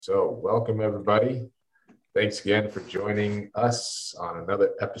So, welcome everybody. Thanks again for joining us on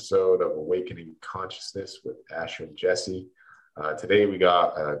another episode of Awakening Consciousness with Asher and Jesse. Today, we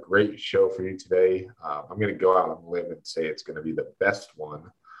got a great show for you today. I'm going to go out on a limb and say it's going to be the best one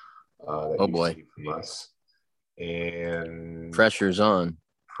that you've seen from us. And pressure's on.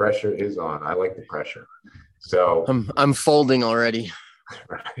 Pressure is on. I like the pressure. So I'm folding already.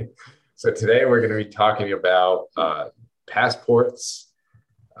 Right. So today we're going to be talking about passports,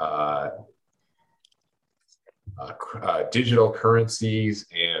 digital currencies,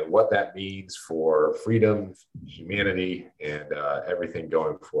 and what that means for freedom, humanity, and everything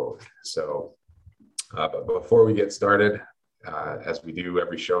going forward. So, but before we get started, as we do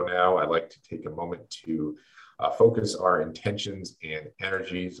every show now, I'd like to take a moment to focus our intentions and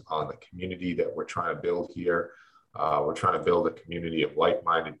energies on the community that we're trying to build here. We're trying to build a community of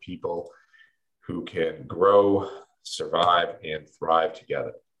like-minded people who can grow, survive, and thrive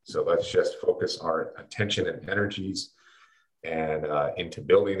together. So let's just focus our attention and energies and into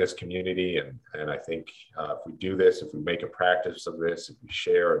building this community. And I think if we do this, if we make a practice of this, if we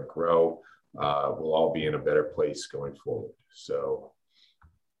share and grow, we'll all be in a better place going forward. So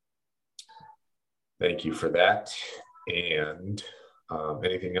thank you for that. And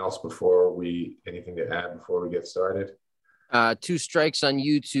anything to add before we get started? 2 strikes on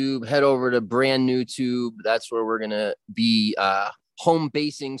YouTube. Head over to brand new tube. That's where we're going to be home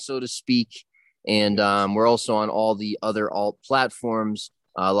basing, so to speak. And we're also on all the other alt platforms.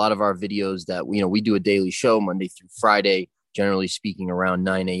 A lot of our videos that we do a daily show Monday through Friday, generally speaking around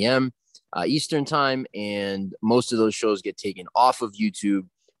 9 a.m. Eastern time. And most of those shows get taken off of YouTube,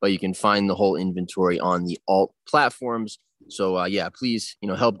 but you can find the whole inventory on the alt platforms. So please,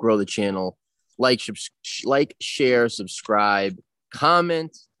 help grow the channel. Like, share, subscribe,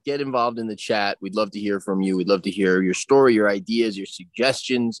 comment, get involved in the chat. We'd love to hear from you. We'd love to hear your story, your ideas, your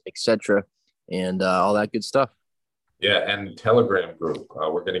suggestions, etc., and all that good stuff. Yeah, and Telegram group.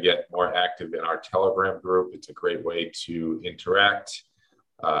 We're going to get more active in our Telegram group. It's a great way to interact,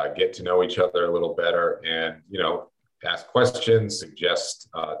 get to know each other a little better, and ask questions, suggest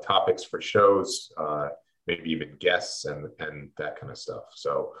topics for shows, maybe even guests and that kind of stuff.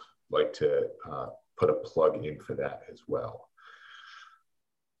 So like to put a plug in for that as well.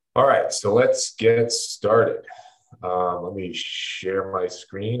 All right, so let's get started. Let me share my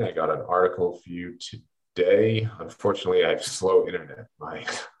screen. I got an article for you today. Unfortunately, I have slow internet. My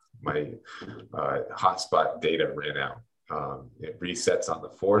hotspot data ran out. It resets on the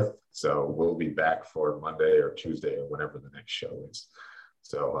 4th, so we'll be back for Monday or Tuesday or whenever the next show is.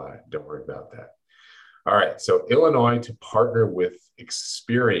 So don't worry about that. All right, so Illinois to partner with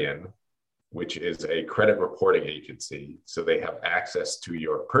Experian, which is a credit reporting agency. So they have access to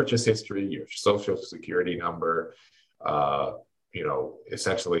your purchase history, your social security number,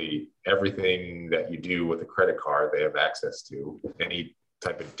 essentially everything that you do with a credit card, they have access to. Any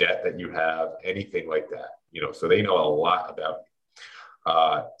type of debt that you have, anything like that. So they know a lot about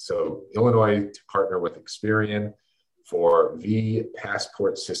you. So Illinois to partner with Experian for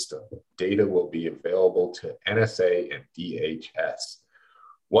V-Passport system. Data will be available to NSA and DHS.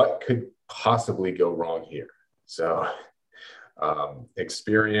 What could possibly go wrong here? So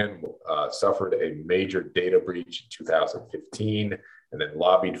Experian suffered a major data breach in 2015 and then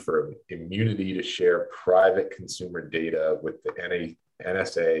lobbied for immunity to share private consumer data with the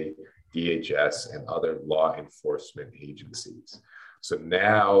NSA, DHS, and other law enforcement agencies. So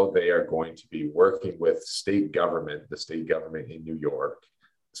now they are going to be working with the state government in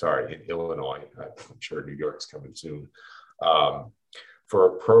Illinois. I'm sure New York's coming soon, for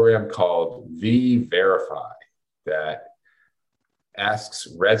a program called V-Verify that asks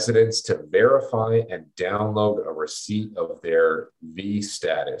residents to verify and download a receipt of their V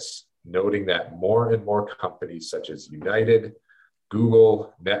status, noting that more and more companies such as United,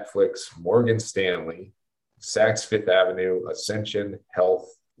 Google, Netflix, Morgan Stanley, Saks Fifth Avenue, Ascension Health,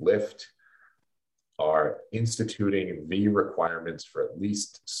 Lyft are instituting V requirements for at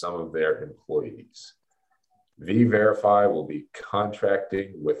least some of their employees. V-Verify will be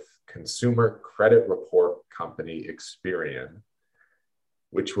contracting with consumer credit report company Experian,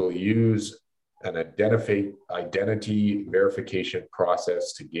 which will use an identity verification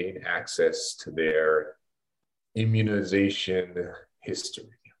process to gain access to their immunization history.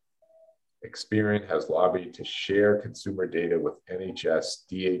 Experian has lobbied to share consumer data with NHS,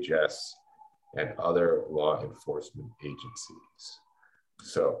 DHS, and other law enforcement agencies.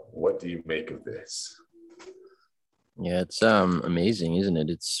 So what do you make of this? Yeah, it's amazing, isn't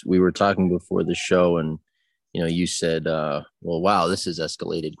it? We were talking before the show and you said, well, wow, this has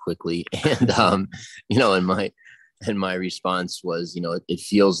escalated quickly. And, in And my response was, it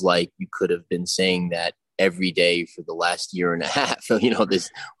feels like you could have been saying that every day for the last year and a half. This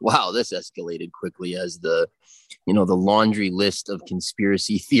escalated quickly as the laundry list of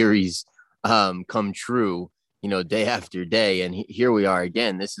conspiracy theories come true, day after day. And here we are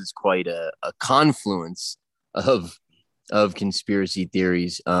again. This is quite a confluence of conspiracy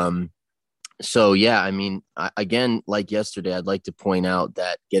theories. So yeah, again, like yesterday, I'd like to point out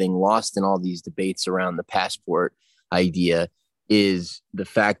that getting lost in all these debates around the passport idea is the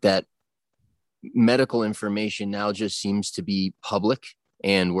fact that medical information now just seems to be public,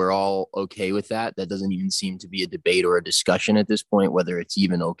 and we're all okay with that. That doesn't even seem to be a debate or a discussion at this point, whether it's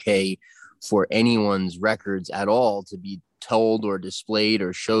even okay for anyone's records at all to be told or displayed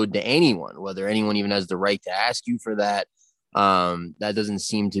or showed to anyone, whether anyone even has the right to ask you for that. That doesn't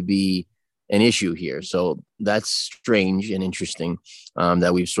seem to be an issue here. So that's strange and interesting,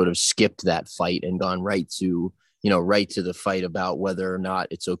 that we've sort of skipped that fight and gone right to the fight about whether or not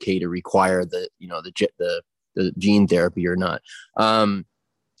it's okay to require the gene therapy or not.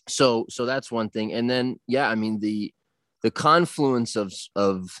 So that's one thing. And then, the confluence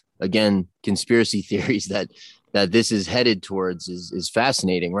of again, conspiracy theories that this is headed towards is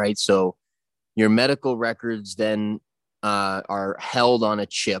fascinating, right? So your medical records then are held on a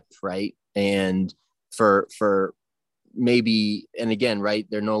chip, right? And for maybe, and again, right,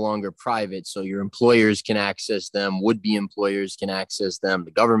 they're no longer private. So your employers can access them, would-be employers can access them,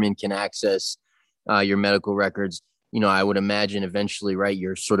 the government can access your medical records. I would imagine eventually, right,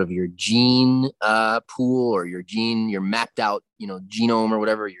 your gene pool or your mapped out, genome or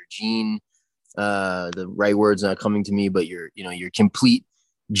whatever, your gene, the right word's not coming to me, but your complete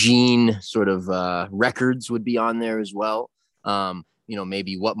gene sort of records would be on there as well.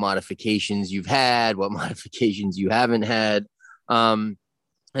 Maybe what modifications you've had, what modifications you haven't had. And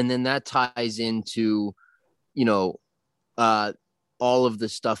then that ties into, all of the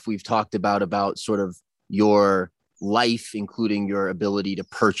stuff we've talked about sort of your life, including your ability to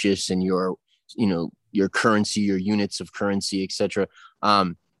purchase and your currency, your units of currency, etc.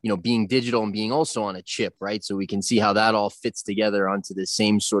 Being digital and being also on a chip, right? So we can see how that all fits together onto the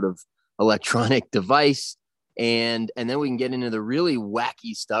same sort of electronic device. And then we can get into the really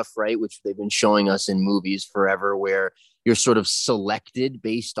wacky stuff, right, which they've been showing us in movies forever, where you're sort of selected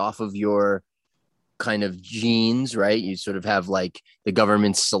based off of your kind of genes, right? You sort of have like the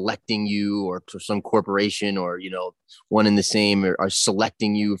government selecting you, or some corporation, or one in the same are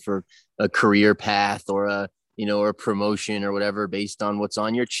selecting you for a career path or a promotion or whatever based on what's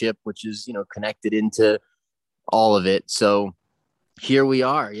on your chip, which is connected into all of it. So here we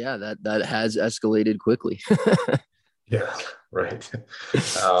are. Yeah, that has escalated quickly. Yeah, right.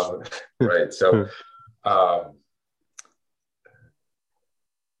 Right. So,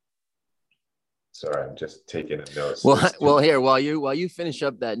 sorry, I'm just taking a note. Well, here, while you finish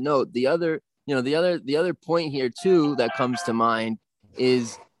up that note, the other point here too that comes to mind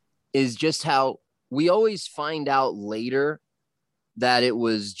is just how we always find out later that it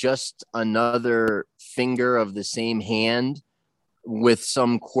was just another finger of the same hand with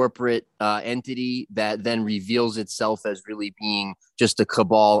some corporate entity that then reveals itself as really being just a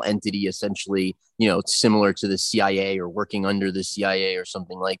cabal entity, essentially, similar to the CIA or working under the CIA or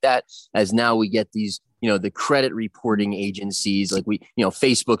something like that. As now we get these, the credit reporting agencies, like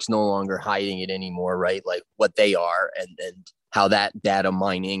Facebook's no longer hiding it anymore, right? Like what they are and how that data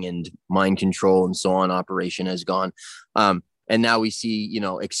mining and mind control and so on operation has gone. And now we see,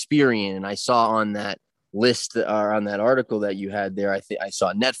 Experian, and I saw on that list or on that article that you had there, I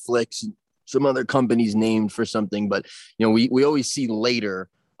saw Netflix and some other companies named for something, but we always see later,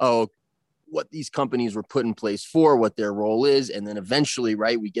 what these companies were put in place for, what their role is, and then eventually,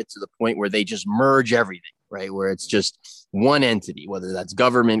 right, we get to the point where they just merge everything, right, where it's just one entity, whether that's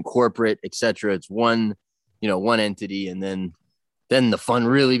government, corporate, etc. It's one entity, and then the fun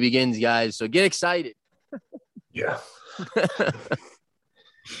really begins, guys. So get excited. Yeah.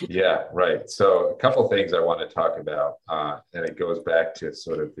 Yeah, right. So a couple of things I want to talk about, and it goes back to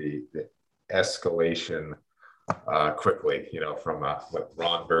sort of the escalation quickly, from what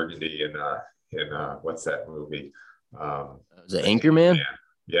Ron Burgundy in what's that movie? Was it Anchorman?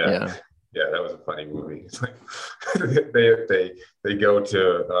 Yeah, that was a funny movie. It's like they go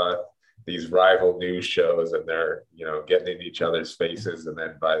to these rival news shows, and they're getting in each other's faces, and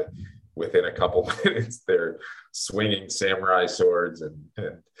then within a couple minutes they're swinging samurai swords and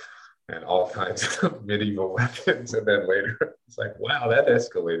all kinds of medieval weapons, and then later it's like, wow, that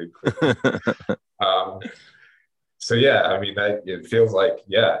escalated quickly. So yeah, I mean, it feels like,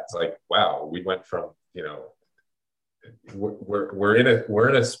 it's like, wow, we went from we're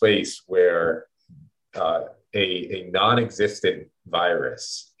in a space where a non-existent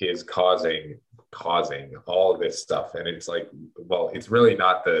virus is causing all of this stuff. And it's like, well, it's really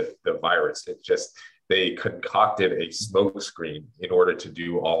not the virus. It's just they concocted a smoke screen in order to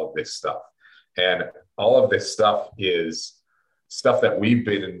do all of this stuff. And all of this stuff is stuff that we've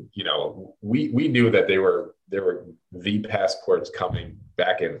been, we knew that there were V passports coming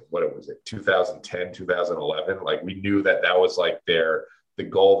back in, what was it, 2010, 2011. Like, we knew that was like the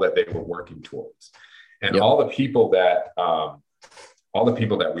goal that they were working towards. And all the people that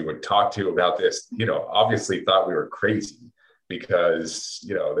we would talk to about this, obviously thought we were crazy, because,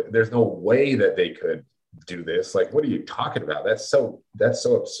 there's no way that they could do this. Like, what are you talking about? That's so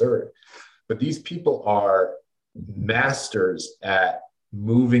absurd. But these people are masters at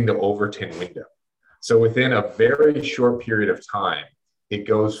moving the Overton window. So within a very short period of time, it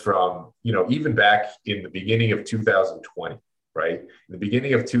goes from, even back in the beginning of 2020, right? In the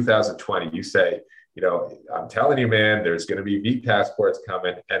beginning of 2020, you say, I'm telling you, man, there's going to be V passports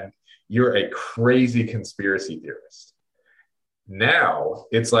coming, and you're a crazy conspiracy theorist. Now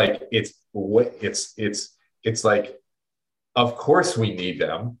it's like, it's like, of course we need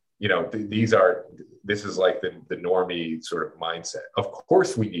them. This is like the normie sort of mindset. Of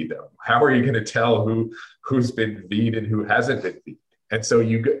course we need them. How are you going to tell who's been V'd and who hasn't been V'd? And so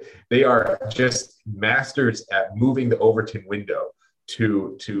they are just masters at moving the Overton window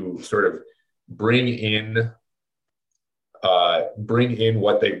to sort of bring in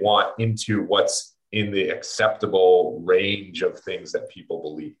what they want into what's in the acceptable range of things that people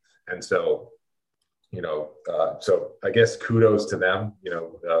believe. And so, so I guess kudos to them,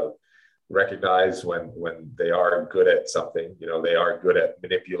 recognize when they are good at something, they are good at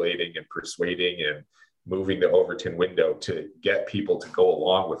manipulating and persuading and moving the Overton window to get people to go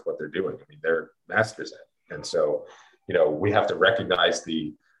along with what they're doing. I mean, they're masters at it. And so, we have to recognize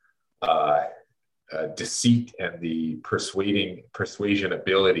the deceit and the persuasion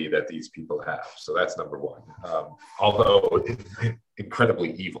ability that these people have. So that's number one, although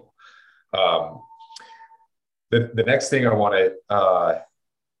incredibly evil. The next thing I want to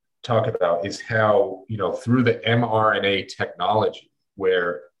talk about is how, through the mRNA technology,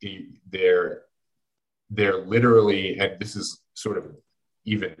 where they're literally, and this is sort of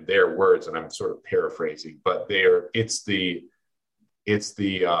even their words, and I'm sort of paraphrasing, but it's the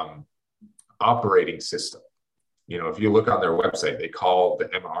operating system. If you look on their website, they call the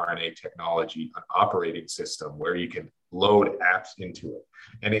mRNA technology an operating system where you can load apps into it.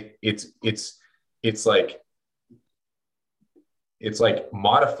 And it's like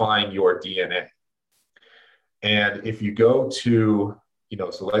modifying your DNA. And if you go to,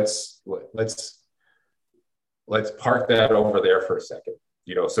 so let's park that over there for a second.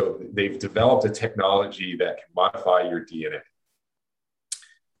 So they've developed a technology that can modify your DNA.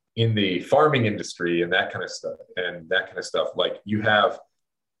 In the farming industry and that kind of stuff, like, you have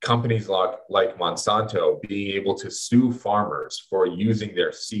companies like Monsanto being able to sue farmers for using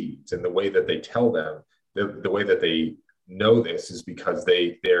their seeds. And the way that they tell them, the way that they know this is because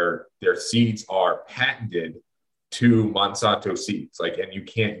their seeds are patented to Monsanto seeds, and you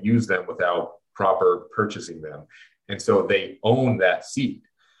can't use them without proper purchasing them. And so they own that seed.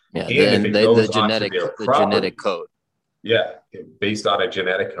 Yeah, the genetic code. Yeah, based on a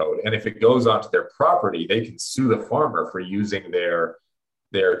genetic code. And if it goes onto their property, they can sue the farmer for using their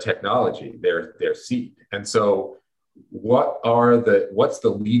technology, their seed. And so what's the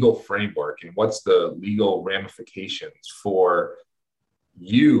legal framework and what's the legal ramifications for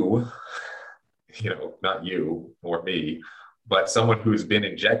you, not you or me, but someone who's been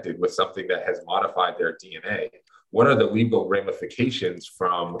injected with something that has modified their DNA? What are the legal ramifications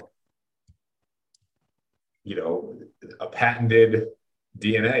from, a patented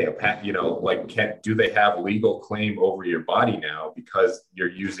DNA, do they have legal claim over your body now because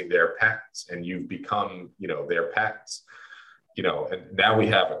you're using their patents and you've become, their patents, and now we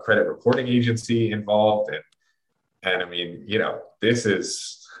have a credit reporting agency involved. And I mean, this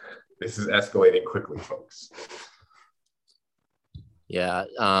is escalating quickly, folks. Yeah.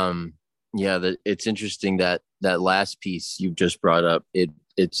 It's interesting that last piece you just brought up.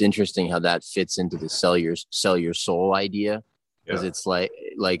 It's interesting how that fits into the sell your soul idea, because it's like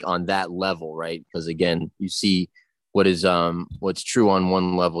on that level, right? Because again, you see what's true on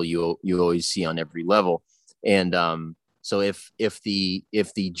one level, you always see on every level. And so if the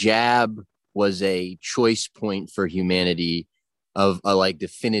jab was a choice point for humanity of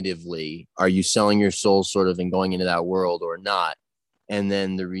definitively, are you selling your soul sort of and going into that world or not? And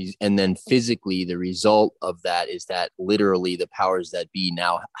then physically, the result of that is that literally the powers that be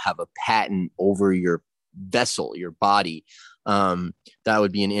now have a patent over your vessel, your body. That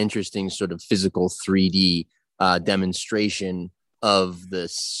would be an interesting sort of physical 3D demonstration of the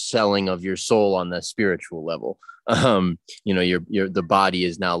selling of your soul on the spiritual level. The body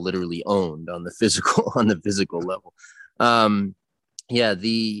is now literally owned on the physical level. The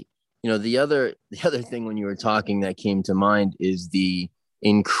other thing when you were talking that came to mind is the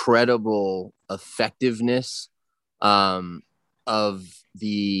incredible effectiveness of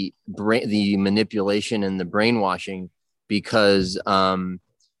the manipulation and the brainwashing, because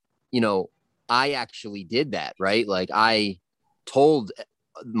I actually did that, right? Like, I told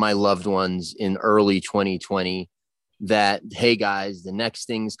my loved ones in early 2020 that, hey guys, the next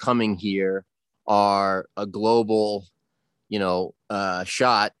things coming here are a global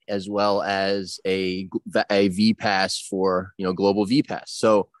shot, as well as a VPass for, global VPass.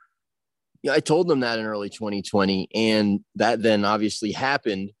 So I told them that in early 2020, and that then obviously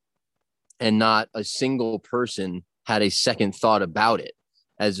happened, and not a single person had a second thought about it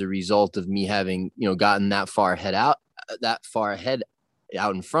as a result of me having, gotten that far ahead out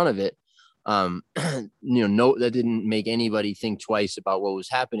in front of it. That didn't make anybody think twice about what was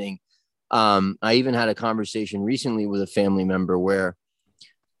happening. I even had a conversation recently with a family member where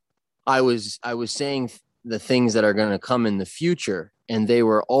I was saying the things that are going to come in the future, and they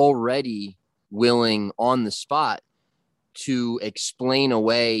were already willing on the spot to explain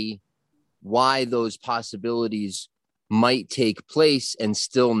away why those possibilities might take place and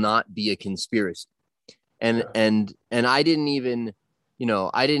still not be a conspiracy. And I didn't even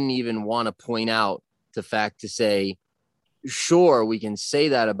want to point out the fact to say, sure, we can say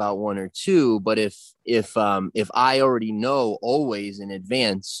that about one or two, but if I already know always in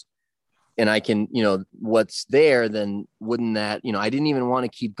advance, and I can, what's there, then wouldn't that, I didn't even want to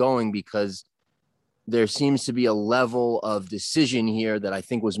keep going, because there seems to be a level of decision here that I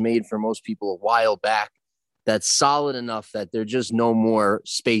think was made for most people a while back, that's solid enough that there's just no more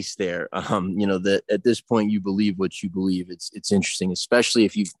space there. That at this point you believe what you believe. It's interesting, especially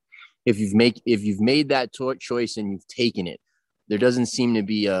if you've made that choice and you've taken it. There doesn't seem to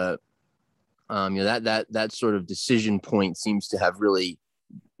be a that sort of decision point seems to have really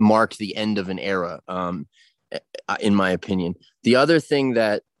marked the end of an era, in my opinion. The other thing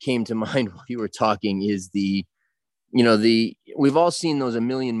that came to mind while you were talking is we've all seen those a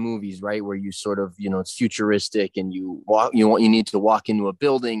million movies, right? Where you sort of, it's futuristic, and you need to walk into a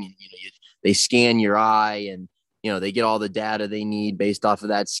building, and they scan your eye, and they get all the data they need based off of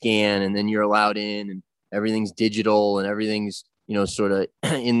that scan, and then you're allowed in, and everything's digital, and everything's sort of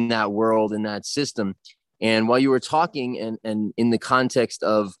in that world, in that system. And while you were talking, and in the context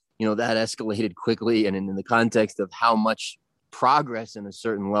of that escalated quickly, and in the context of how much progress in a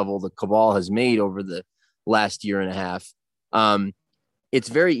certain level the cabal has made over the last year and a half, it's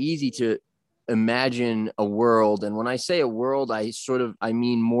very easy to imagine a world. And when I say a world, I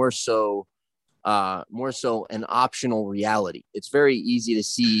mean more so an optional reality. It's very easy to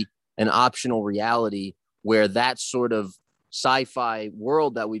see an optional reality where that sort of sci-fi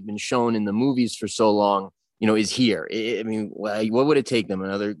world that we've been shown in the movies for so long, is here. What would it take them?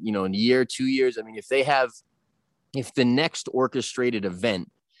 Another, a year, 2 years? I mean, if the next orchestrated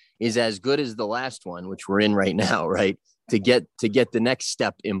event is as good as the last one, which we're in right now, right, to get the next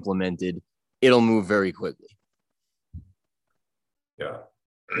step implemented, it'll move very quickly. Yeah.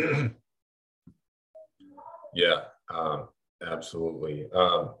 Yeah, absolutely.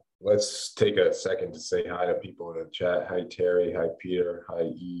 Let's take a second to say hi to people in the chat. Hi, Terry. Hi, Peter.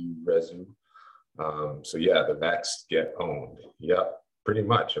 Hi, Rezu. So yeah, the vax get owned. Yep, pretty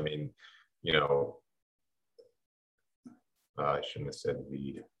much. I mean, I shouldn't have said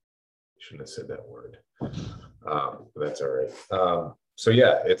weed. Shouldn't have said that word. But that's all right. So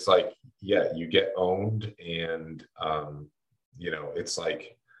yeah, it's like, yeah, you get owned, and it's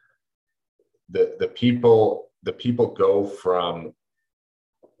like the people go from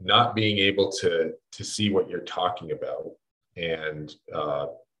not being able to see what you're talking about, and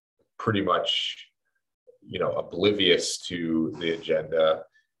pretty much oblivious to the agenda,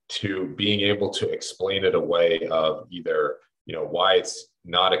 to being able to explain it away, of either why it's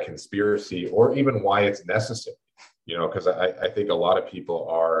not a conspiracy, or even why it's necessary. Because I think a lot of people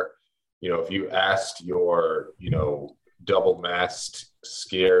are, if you asked your double-masked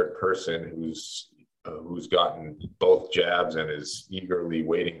scared person who's gotten both jabs and is eagerly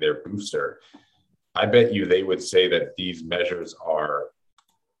waiting their booster, I bet you they would say that these measures are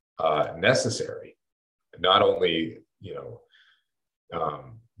necessary, not only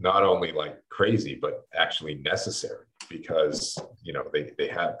like crazy, but actually necessary, because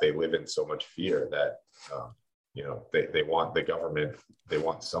they live in so much fear that they want the government, they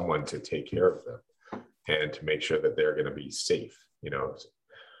want someone to take care of them and to make sure that they're going to be safe, and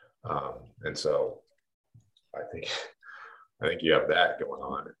so I think you have that going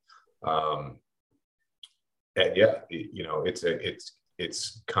on. And yeah,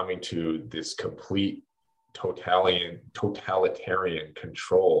 it's coming to this complete totalitarian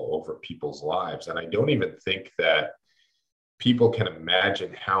control over people's lives. And I don't even think that people can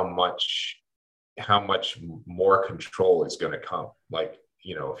imagine how much more control is going to come. Like,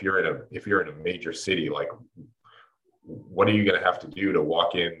 if you're in a major city, like, what are you going to have to do to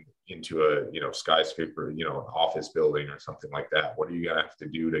walk into a skyscraper, an office building or something like that? What are you going to have to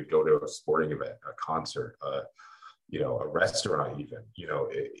do to go to a sporting event, a concert, a restaurant, even,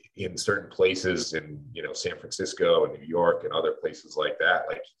 in certain places in, San Francisco and New York and other places like that?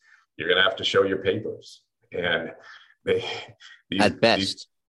 Like, you're going to have to show your papers. And at best,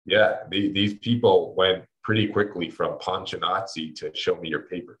 these people went pretty quickly from Pancha Nazi to show me your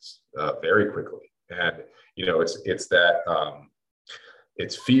papers, very quickly. And, it's that,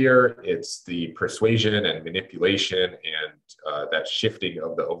 it's fear, it's the persuasion and manipulation and that shifting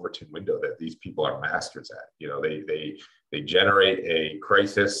of the Overton window that these people are masters at. They generate a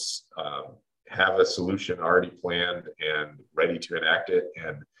crisis, have a solution already planned and ready to enact it,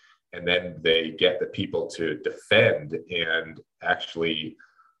 and then they get the people to defend and actually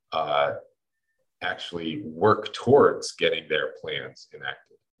work towards getting their plans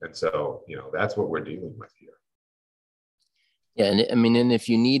enacted. And so, that's what we're dealing with here. Yeah, and I mean, and if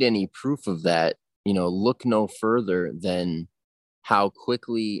you need any proof of that, look no further than how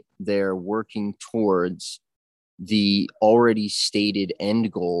quickly they're working towards the already stated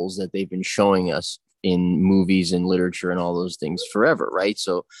end goals that they've been showing us in movies and literature and all those things forever, right?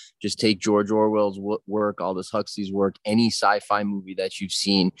 So just take George Orwell's work, Aldous Huxley's work, any sci-fi movie that you've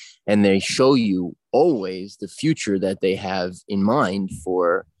seen, and they show you always the future that they have in mind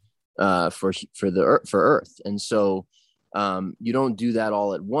for Earth. And so you don't do that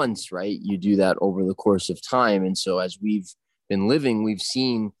all at once, right? You do that over the course of time. And so as we've been living, we've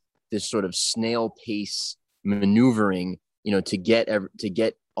seen this sort of snail pace maneuvering, to get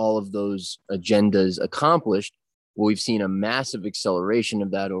all of those agendas accomplished. Well, we've seen a massive acceleration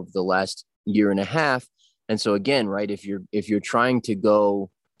of that over the last year and a half. And so again, right, if you're trying to go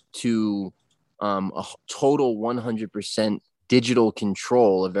to a total 100% digital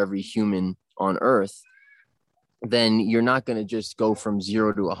control of every human on Earth, then you're not going to just go from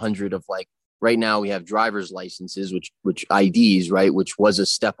 0 to 100 of, like, right now we have driver's licenses, which IDs, right, which was a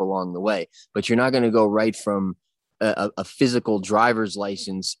step along the way, but you're not going to go right from a physical driver's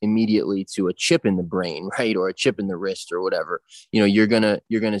license immediately to a chip in the brain, right, or a chip in the wrist or whatever. You're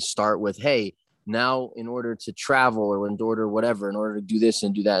gonna start with, hey, now in order to travel or in order to do this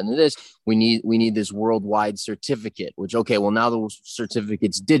and do that and this, we need this worldwide certificate, which, okay, well, now the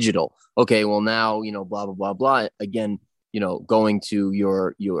certificate's digital. Okay, well, now, blah, blah, blah, blah. Again, going to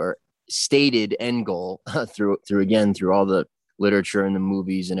your stated end goal through all the literature and the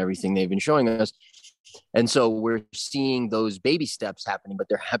movies and everything they've been showing us. And so we're seeing those baby steps happening, but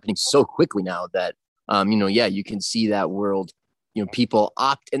they're happening so quickly now that, you can see that world, people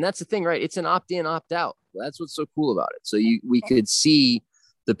opt. And that's the thing, right? It's an opt-in, opt-out. That's what's so cool about it. So we could see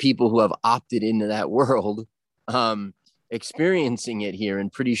the people who have opted into that world experiencing it here in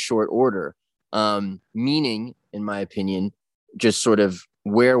pretty short order, meaning, in my opinion, just sort of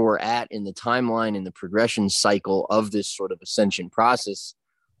where we're at in the timeline and the progression cycle of this sort of ascension process,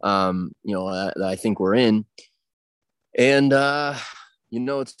 that I think we're in. And,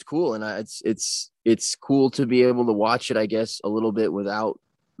 it's cool. And it's cool to be able to watch it, I guess, a little bit without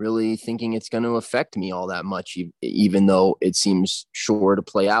really thinking it's going to affect me all that much, even though it seems sure to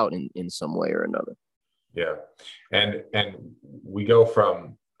play out in some way or another. Yeah. And we go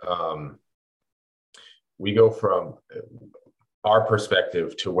from our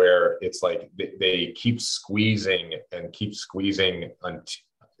perspective to where it's like they keep squeezing.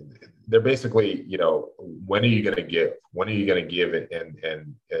 They're basically, when are you going to give? When are you going to give it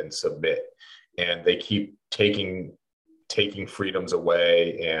and submit? And they keep taking freedoms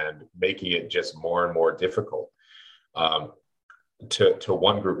away and making it just more and more difficult to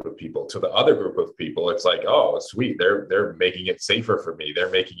one group of people. To the other group of people, it's like, oh, sweet, they're making it safer for me. They're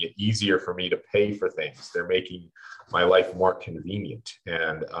making it easier for me to pay for things. They're making my life more convenient,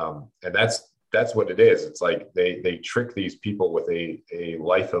 and that's what it is. It's like they trick these people with a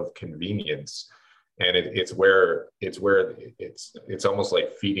life of convenience, and it's almost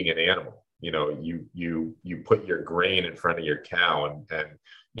like feeding an animal. You put your grain in front of your cow, and then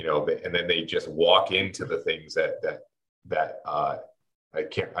they just walk into the things that I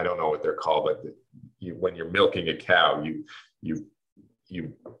don't know what they're called, but when you're milking a cow, you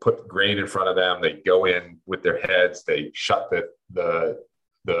put grain in front of them. They go in with their heads. They shut the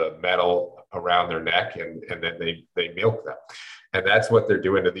metal around their neck, and then they milk them. And that's what they're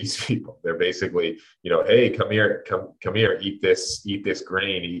doing to these people. They're basically, hey, come here, eat this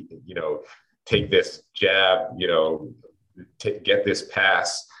grain, take this jab, get this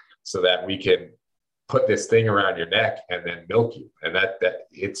pass so that we can put this thing around your neck and then milk you. And that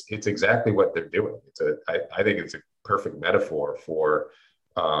it's exactly what they're doing. I think it's a perfect metaphor for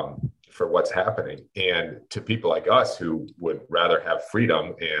what's happening. And to people like us who would rather have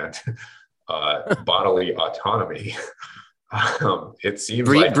freedom and bodily autonomy, it seems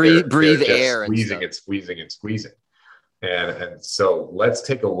like breathe they're air, squeezing. And so let's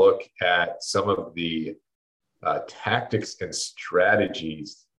take a look at some of the tactics and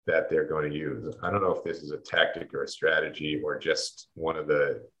strategies that they're going to use. I don't know if this is a tactic or a strategy or just one of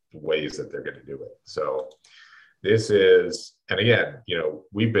the ways that they're going to do it. So this is, and again,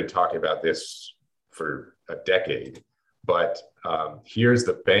 we've been talking about this for a decade, but here's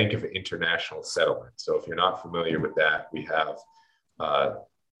the Bank of International Settlement. So if you're not familiar with that, we have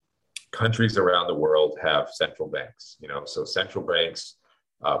countries around the world have central banks, so central banks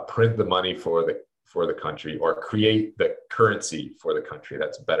print the money for the country, or create the currency for the country.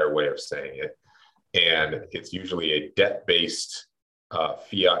 That's a better way of saying it. And it's usually a debt-based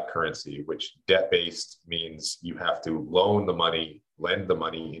fiat currency, which debt-based means you have to lend the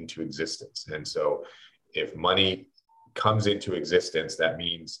money into existence. And so if money comes into existence, that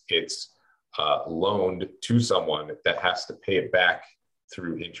means it's loaned to someone that has to pay it back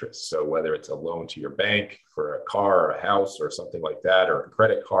through interest. So whether it's a loan to your bank for a car or a house or something like that, or a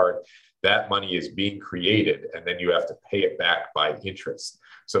credit card, that money is being created and then you have to pay it back by interest.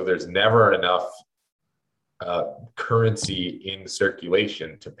 So there's never enough currency in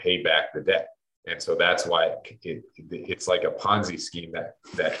circulation to pay back the debt. And so that's why it's like a Ponzi scheme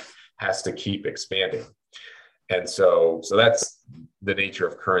that has to keep expanding. And so that's the nature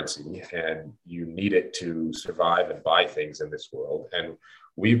of currency, and you need it to survive and buy things in this world. And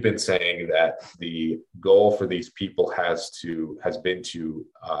we've been saying that the goal for these people has been to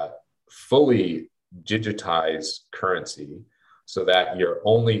fully digitize currency so that you're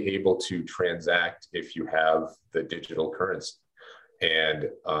only able to transact if you have the digital currency. And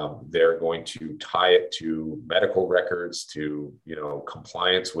they're going to tie it to medical records, to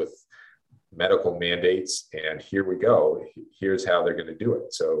compliance with medical mandates. And here we go. Here's how they're going to do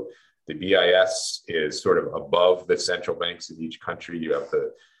it. So the BIS is sort of above the central banks of each country. You have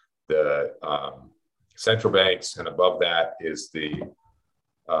the central banks, and above that is the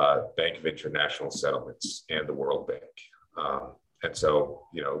Bank of International Settlements and the World Bank. And so,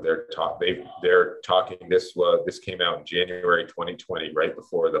 they're talking. This came out in January 2020, right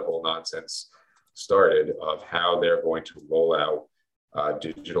before the whole nonsense started, of how they're going to roll out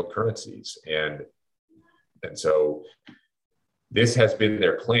digital currencies. And so this has been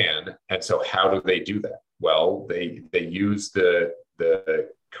their plan. And so how do they do that? Well, they use the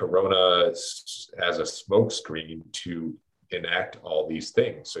corona as a smokescreen to enact all these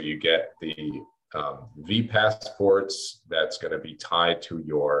things. So you get the V passports that's going to be tied to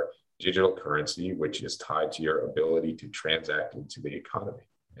your digital currency, which is tied to your ability to transact into the economy.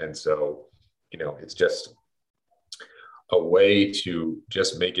 And so, it's just a way to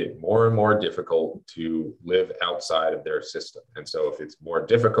just make it more and more difficult to live outside of their system. And so if it's more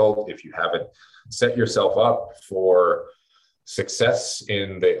difficult, if you haven't set yourself up for success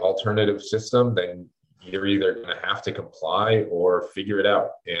in the alternative system, then you're either going to have to comply or figure it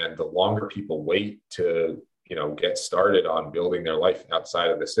out. And the longer people wait to, get started on building their life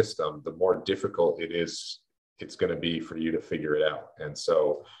outside of the system, the more difficult it's going to be for you to figure it out. And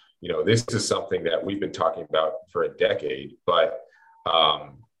so, this is something that we've been talking about for a decade, but,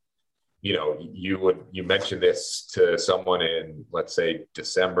 you mentioned this to someone in, let's say,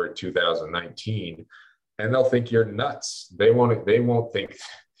 December 2019, and they'll think you're nuts. They won't think,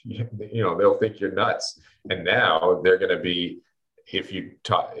 they'll think you're nuts. And now they're going to be, if you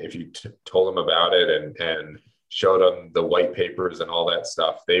told them about it and showed them the white papers and all that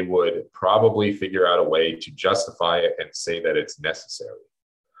stuff, they would probably figure out a way to justify it and say that it's necessary.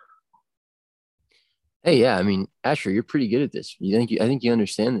 Hey, yeah, I mean, Asher, you're pretty good at this. I think you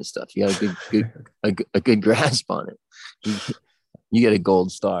understand this stuff. You got a good grasp on it. You get a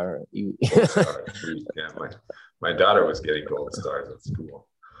gold star. Gold star. Yeah, my daughter was getting gold stars at school.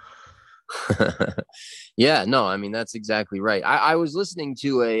 Yeah, no, I mean, that's exactly right. I was listening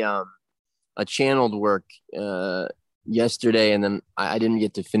to a channeled work yesterday, and then I didn't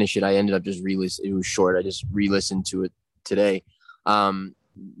get to finish it. I ended up just it was short. I just re-listened to it today.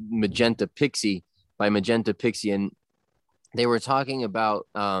 Magenta Pixie, and they were talking about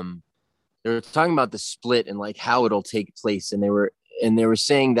the split and like how it'll take place, and and they were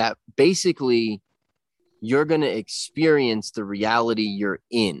saying that basically you're going to experience the reality you're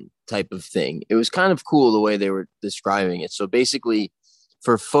in type of thing. It was kind of cool the way they were describing it. So basically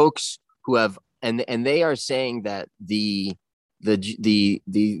for folks who have, and they are saying that the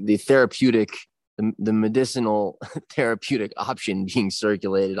therapeutic, the medicinal therapeutic option being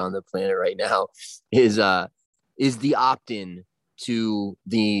circulated on the planet right now is the opt-in to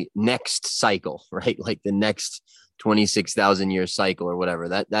the next cycle, right? Like the next 26,000 year cycle or whatever.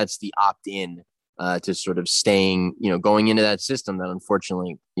 That's the opt-in to sort of staying, going into that system that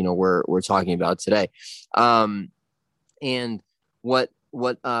unfortunately, we're talking about today. And what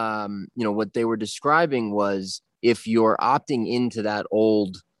they were describing was, if you're opting into that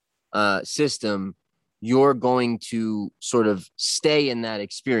old system, you're going to sort of stay in that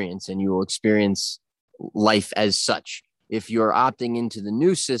experience and you will experience life as such. If you're opting into the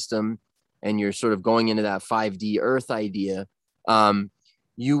new system and you're sort of going into that 5D Earth idea,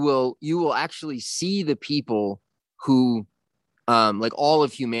 you will actually see the people who, like all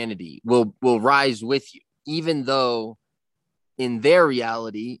of humanity, will rise with you, even though in their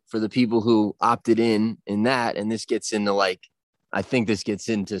reality, for the people who opted in that, and this gets into I think this gets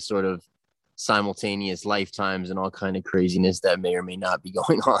into sort of simultaneous lifetimes and all kind of craziness that may or may not be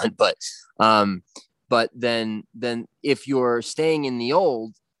going on. But then if you're staying in the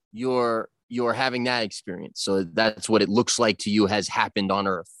old, you're having that experience. So that's what it looks like to you has happened on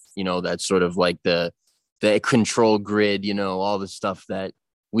Earth. That's sort of like the control grid, all the stuff that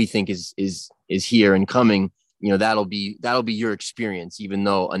we think is here and coming. That'll be your experience, even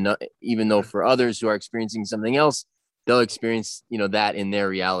though for others who are experiencing something else, they'll experience, that in their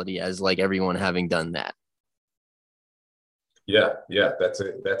reality as like everyone having done that. Yeah. That's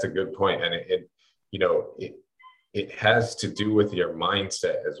a good point. And it has to do with your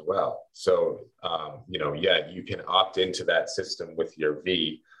mindset as well. So, you can opt into that system with your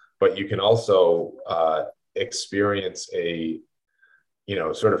V, but you can also experience a,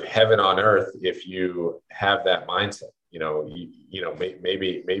 sort of heaven on earth if you have that mindset.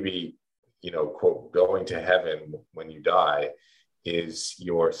 Maybe quote, going to heaven when you die is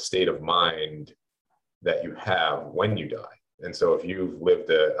your state of mind that you have when you die. And so if you've lived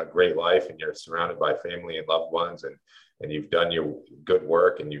a great life and you're surrounded by family and loved ones, and you've done your good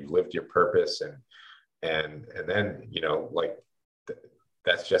work and you've lived your purpose, and then,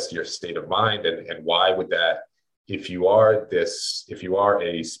 that's just your state of mind. And why would that, if you are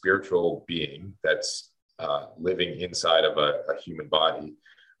a spiritual being that's living inside of a human body,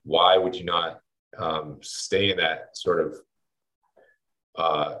 why would you not stay in that sort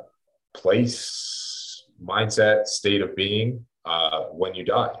of place, mindset, state of being when you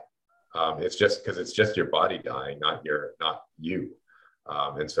die? It's just because it's just your body dying, not you.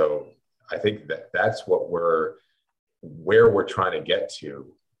 And so I think that's where we're trying to get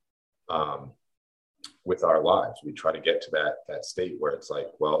to with our lives. We try to get to that state where it's like,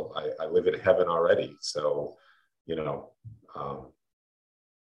 well, I live in heaven already. So,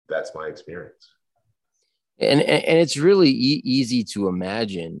 that's my experience. And it's really easy to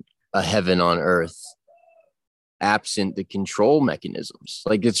imagine a heaven on earth absent the control mechanisms.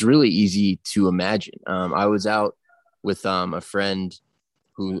 Like, it's really easy to imagine. I was out with a friend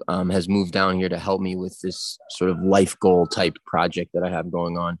who has moved down here to help me with this sort of life goal type project that I have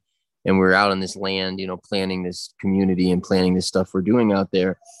going on. And we're out on this land, planning this community and planning this stuff we're doing out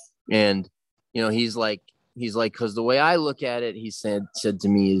there. And, he's like, because the way I look at it, he said to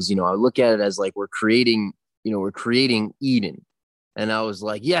me is, I look at it as like we're creating Eden. And I was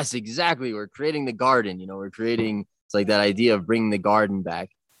like, yes, exactly. We're creating the garden, it's like that idea of bringing the garden back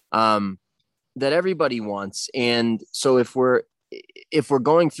that everybody wants. And so if we're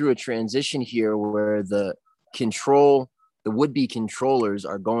going through a transition here where the would-be controllers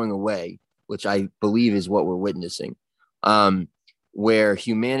are going away, which I believe is what we're witnessing, where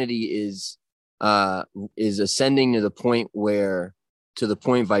humanity is ascending to the point vibrationally,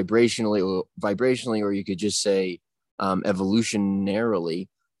 or you could just say evolutionarily,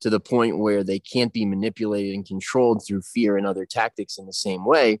 to the point where they can't be manipulated and controlled through fear and other tactics in the same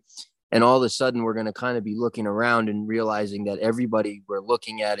way. And all of a sudden, we're going to kind of be looking around and realizing that everybody we're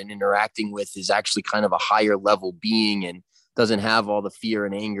looking at and interacting with is actually kind of a higher level being and doesn't have all the fear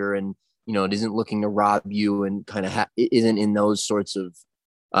and anger, and it isn't looking to rob you, and kind of isn't in those sorts of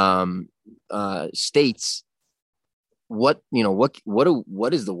states. What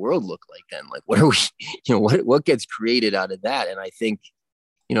does the world look like then? Like, what are we, what gets created out of that? And I think,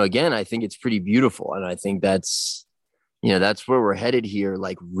 again, I think it's pretty beautiful. And I think that's where we're headed here,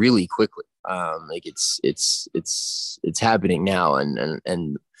 like really quickly. Like it's happening now.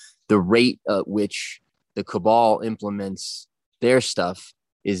 And the rate at which the cabal implements their stuff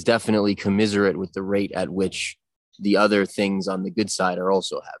is definitely commiserate with the rate at which the other things on the good side are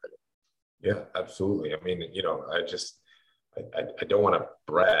also having it. Yeah, absolutely. I mean, I don't want to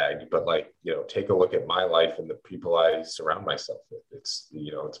brag, but like, take a look at my life and the people I surround myself with. It's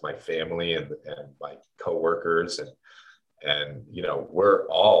my family and my coworkers and we're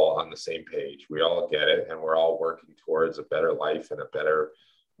all on the same page. We all get it, and we're all working towards a better life and a better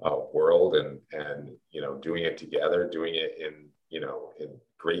world, and doing it together, doing it in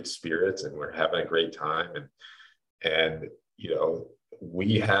great spirits, and we're having a great time. And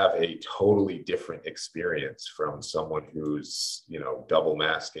we have a totally different experience from someone who's double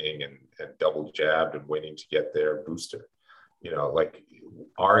masking and double jabbed and waiting to get their booster. Like,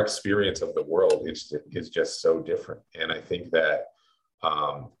 our experience of the world is just so different. And I think that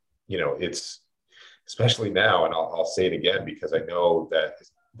it's, especially now, and I'll say it again, because I know that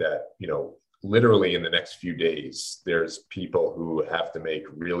literally in the next few days, there's people who have to make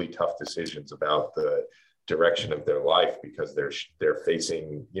really tough decisions about the direction of their life, because they're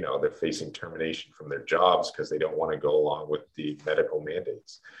facing termination from their jobs because they don't want to go along with the medical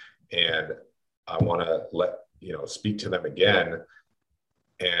mandates. And I want to speak to them again,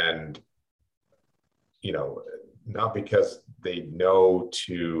 and not because they know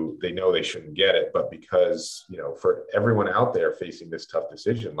they shouldn't get it, but because for everyone out there facing this tough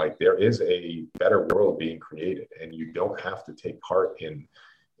decision, like, there is a better world being created, and you don't have to take part in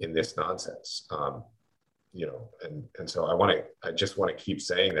this nonsense. And so I just want to keep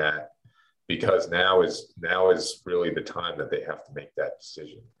saying that, because now is really the time that they have to make that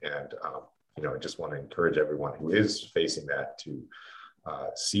decision. And I just want to encourage everyone who is facing that to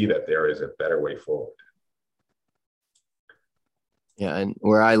see that there is a better way forward. Yeah, and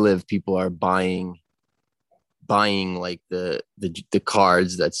where I live, people are buying like the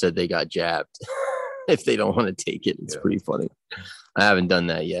cards that said they got jabbed if they don't want to take it. It's pretty funny. I haven't done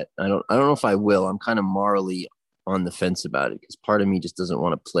that yet. I don't know if I will. I'm kind of morally on the fence about it, because part of me just doesn't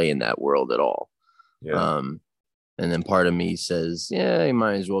want to play in that world at all. Yeah. And then part of me says, yeah, you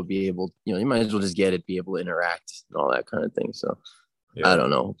might as well be able, you might as well just get it, be able to interact and all that kind of thing. So I don't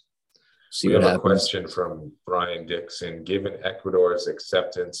know. We have a question from Brian Dixon. Given Ecuador's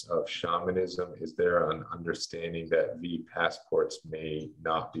acceptance of shamanism, is there an understanding that V passports may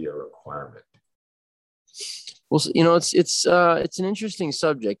not be a requirement? Well, it's an interesting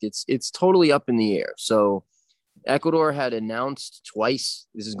subject. It's totally up in the air. So Ecuador had announced twice,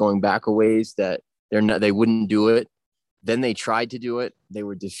 this is going back a ways, that they wouldn't do it. Then they tried to do it. They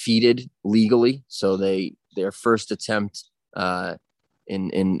were defeated legally. So their first attempt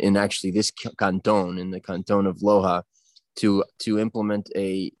in actually this canton, in the canton of Loja, to implement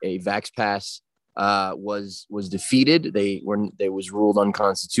a Vax Pass was defeated. They was ruled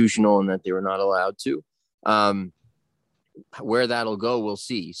unconstitutional, and that they were not allowed to. Where that'll go, we'll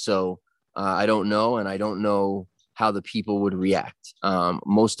see. So I don't know, and I don't know how the people would react.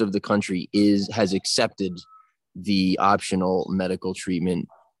 Most of the country has accepted the optional medical treatment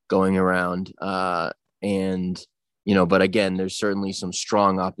going around, and but again, there's certainly some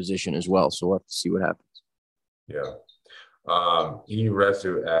strong opposition as well. So we'll have to see what happens. Yeah.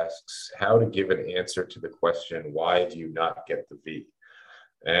 Rezu asks how to give an answer to the question, why do you not get the V?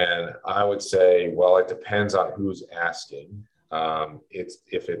 And I would say, well, it depends on who's asking.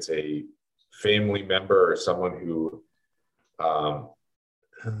 If it's a family member or someone who,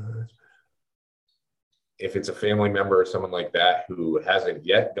 if it's a family member or someone like that who hasn't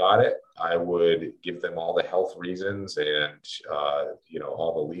yet got it, I would give them all the health reasons and,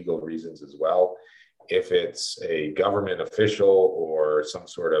 all the legal reasons as well. If it's a government official or some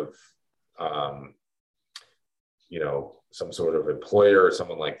sort of, some sort of employer or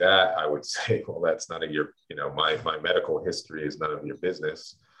someone like that, I would say, well, that's none of your, my medical history is none of your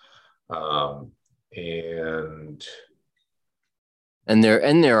business. And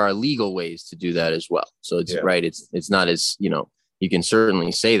there are legal ways to do that as well. So it's right. It's not as, you can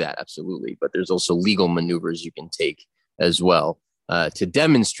certainly say that, absolutely, but there's also legal maneuvers you can take as well to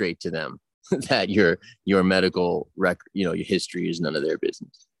demonstrate to them that your medical record, your history is none of their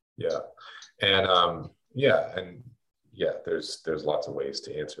business. Yeah. And there's lots of ways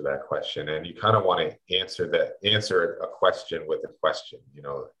to answer that question. And you kind of want to answer a question with a question,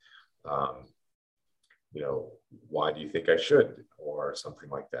 why do you think I should, or something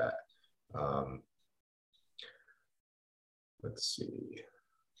like that. Let's see.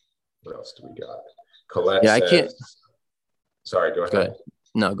 What else do we got? Colette says, I can't. Sorry, go ahead.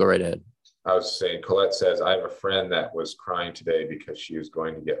 No, go right ahead. I was saying, Colette says, I have a friend that was crying today because she was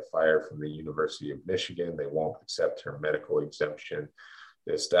going to get fired from the University of Michigan. They won't accept her medical exemption.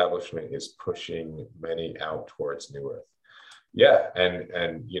 The establishment is pushing many out towards New Earth. Yeah, and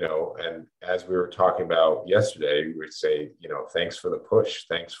and as we were talking about yesterday, we would say, thanks for the push,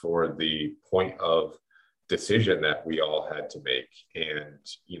 thanks for the point of decision that we all had to make. And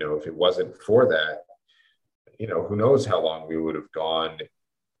if it wasn't for that, who knows how long we would have gone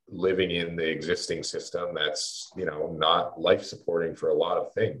living in the existing system that's not life supporting for a lot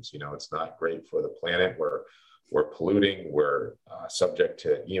of things. It's not great for the planet. We're polluting. We're subject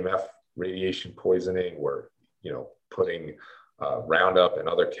to EMF radiation poisoning. We're putting Roundup and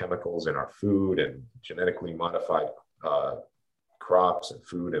other chemicals in our food and genetically modified crops and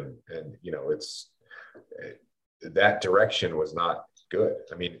food, and it's that direction was not good.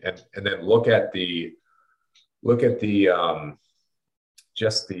 I mean, and then look at the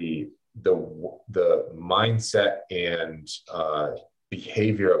just the mindset and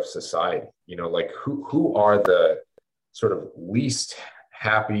behavior of society. Like who are the sort of least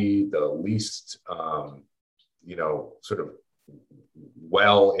happy, the least sort of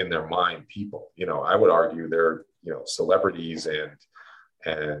well in their mind people. I would argue they're celebrities and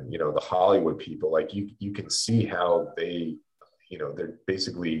the Hollywood people. Like you can see how they're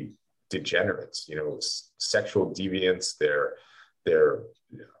basically degenerates. Sexual deviants. They're a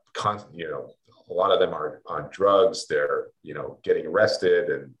lot of them are on drugs. They're getting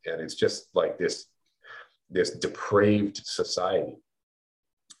arrested, and it's just like this depraved society.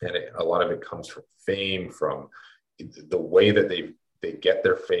 And a lot of it comes from fame, from the way that they get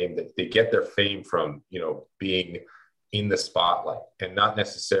their fame. That they get their fame from being in the spotlight, and not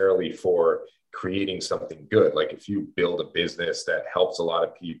necessarily for creating something good. Like if you build a business that helps a lot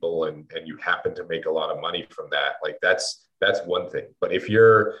of people and you happen to make a lot of money from that, like that's one thing. But if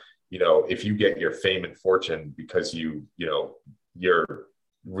if you get your fame and fortune because you're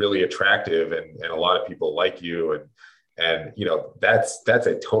really attractive and a lot of people like you, and that's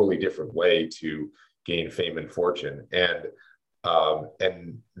a totally different way to gain fame and fortune. And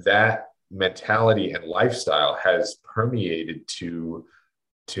that mentality and lifestyle has permeated to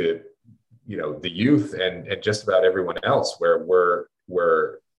the youth and just about everyone else, where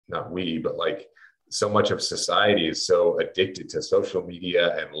we're not we, but like so much of society is so addicted to social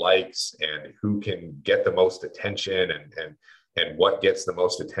media and likes and who can get the most attention and what gets the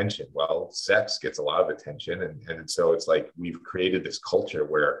most attention. Well, sex gets a lot of attention. And so it's like we've created this culture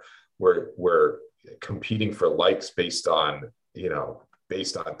where we're competing for likes based on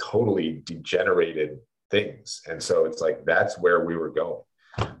totally degenerated things. And so it's like, that's where we were going.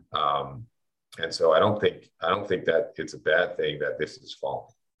 And so I don't think that it's a bad thing that this is falling.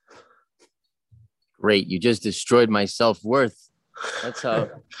 Great. You just destroyed my self-worth. That's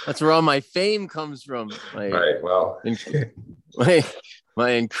where all my fame comes from. Right. Well, my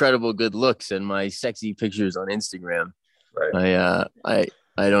incredible good looks and my sexy pictures on Instagram. Right.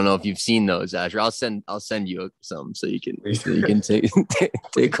 I don't know if you've seen those, Asher. I'll send you some so you can take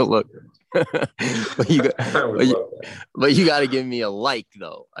a look. but you got to give me a like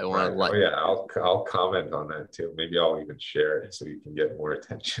though. I want to like. Oh yeah, I'll comment on that too. Maybe I'll even share it so you can get more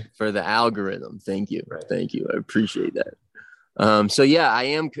attention for the algorithm. Thank you. Right. Thank you. I appreciate that. So yeah, I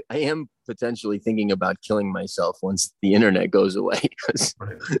am potentially thinking about killing myself once the internet goes away, because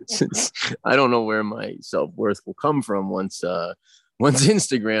since I don't know where my self-worth will come from once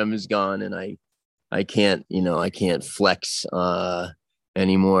Instagram is gone, and I can't flex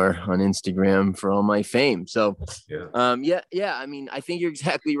anymore on Instagram for all my fame. So yeah. I mean, I think you're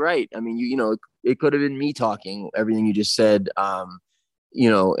exactly right. I mean, it could have been me talking everything you just said. And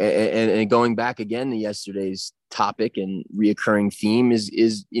going back again to yesterday's topic and reoccurring theme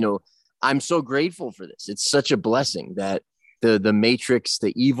is I'm so grateful for this. It's such a blessing that the matrix,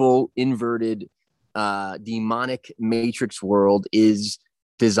 the evil, inverted, demonic matrix world is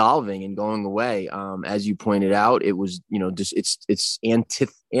dissolving and going away. As you pointed out, it was, it's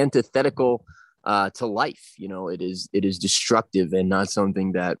antithetical to life. It is destructive and not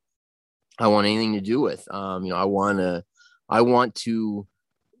something that I want anything to do with. I want to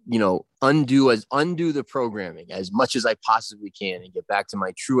undo the programming as much as I possibly can and get back to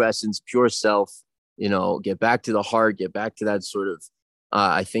my true essence, pure self, get back to the heart, get back to that sort of,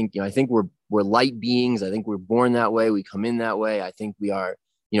 I think we're light beings. I think we're born that way. We come in that way. I think we are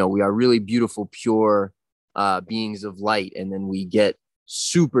really beautiful, pure beings of light. And then we get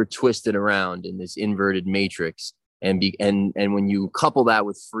super twisted around in this inverted matrix. And when you couple that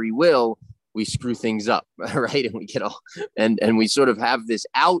with free will, we screw things up, right? And we get all, and we sort of have this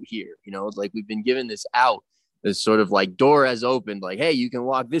out here, like we've been given this out, this sort of like door has opened, like, hey, you can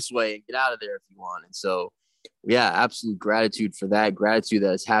walk this way and get out of there if you want. And so, yeah, absolute gratitude for that. Gratitude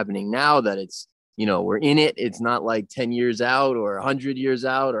that it's happening now, that it's we're in it. It's not like 10 years out or 100 years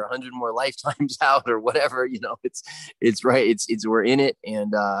out or 100 more lifetimes out or whatever, it's right. It's, we're in it.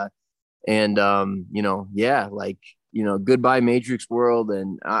 Yeah, like, goodbye Matrix world.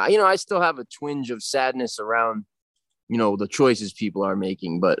 And, I still have a twinge of sadness around, the choices people are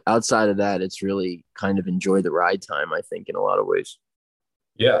making, but outside of that, it's really kind of enjoy the ride time, I think, in a lot of ways.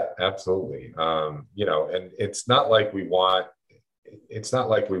 Yeah, absolutely. And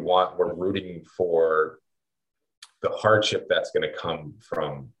we're rooting for the hardship that's going to come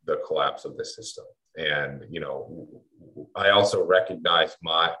from the collapse of the system. And, I also recognize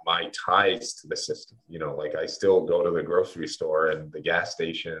my ties to the system. Like I still go to the grocery store and the gas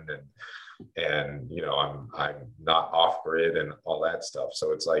station and I'm not off grid and all that stuff.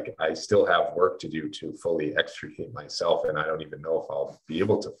 So it's like I still have work to do to fully extricate myself, and I don't even know if I'll be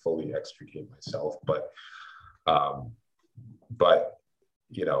able to fully extricate myself. But I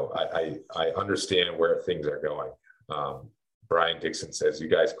understand where things are going. Brian Dixon says, "You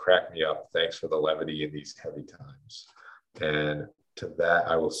guys crack me up. Thanks for the levity in these heavy times." And to that,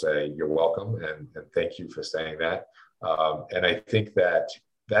 I will say you're welcome, and thank you for saying that. And I think that's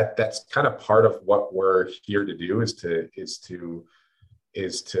kind of part of what we're here to do is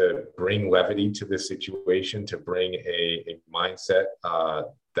to bring levity to this situation, to bring a mindset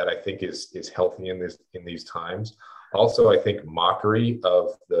that I think is healthy in these times. Also, I think mockery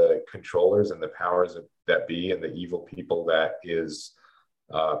of the controllers and the powers that be and the evil people that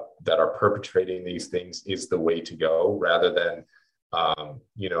are perpetrating these things is the way to go, rather than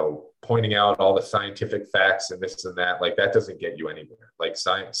pointing out all the scientific facts and this and that. Like that doesn't get you anywhere. Like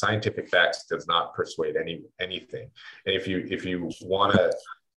scientific facts does not persuade anything. And if you want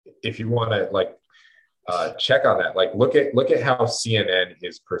to like check on that, like look at how CNN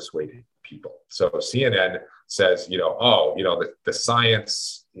is persuading people. So CNN says, the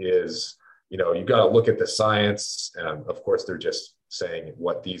science is, you got to look at the science. And of course, they're just saying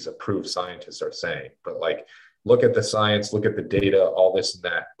what these approved scientists are saying, but like, look at the science, look at the data, all this and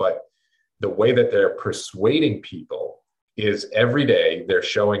that. But the way that they're persuading people is every day they're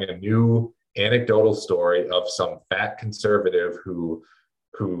showing a new anecdotal story of some fat conservative who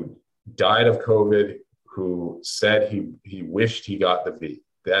died of COVID, who said he wished he got the V.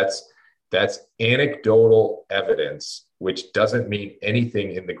 That's anecdotal evidence, which doesn't mean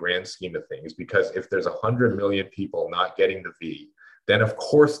anything in the grand scheme of things, because if there's 100 million people not getting the V, then of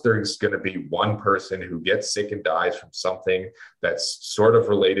course there's going to be one person who gets sick and dies from something that's sort of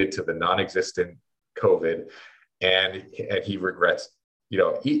related to the non-existent COVID, and he regrets,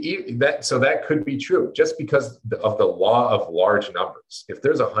 so that could be true just because of the law of large numbers. If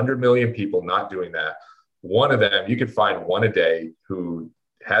there's 100 million people not doing that, one of them, you could find one a day who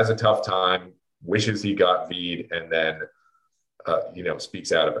has a tough time, wishes he got V'd, and then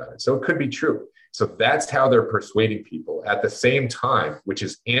speaks out about it. So it could be true. So that's how they're persuading people at the same time, which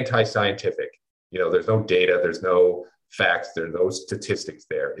is anti-scientific. There's no data, there's no facts, there's no statistics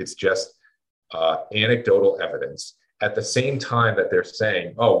there. It's just anecdotal evidence. At the same time that they're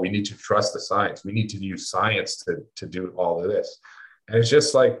saying, oh, we need to trust the science. We need to use science to do all of this. And it's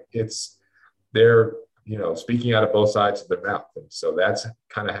just like, they're, speaking out of both sides of their mouth. And so that's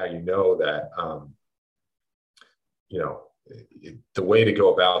kind of how that, the way to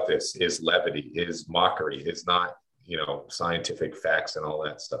go about this is levity, is mockery, is not, scientific facts and all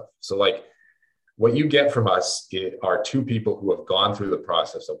that stuff. So like what you get from us are two people who have gone through the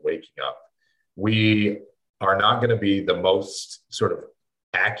process of waking up. We are not going to be the most sort of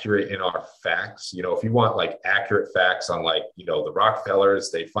accurate in our facts. If you want like accurate facts on like, the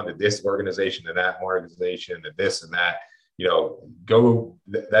Rockefellers, they funded this organization and that organization and this and that,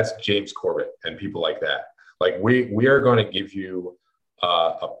 that's James Corbett and people like that. Like we are going to give you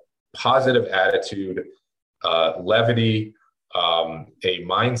a positive attitude, levity, a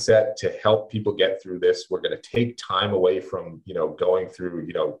mindset to help people get through this. We're going to take time away from, going through,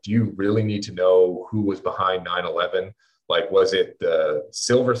 do you really need to know who was behind 9/11? Like, was it the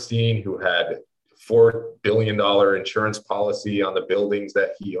Silverstein who had $4 billion insurance policy on the buildings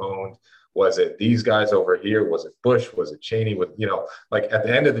that he owned? Was it these guys over here? Was it Bush? Was it Cheney? Like at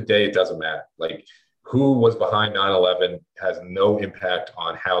the end of the day, it doesn't matter. Like who was behind 9/11 has no impact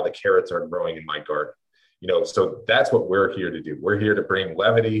on how the carrots are growing in my garden. So that's what we're here to do. We're here to bring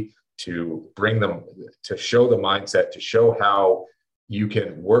levity, to bring them, to show the mindset, to show how you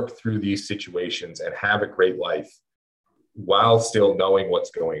can work through these situations and have a great life while still knowing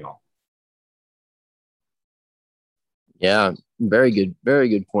what's going on. Yeah, very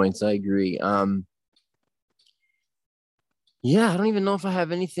good points. I agree. Yeah, I don't even know if I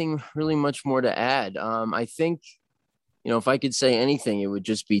have anything really much more to add. I think if I could say anything, it would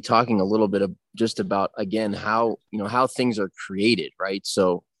just be talking a little bit of just about, again, how, how things are created, right?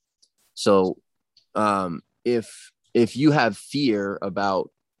 So if you have fear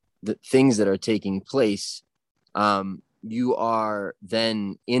about the things that are taking place, you are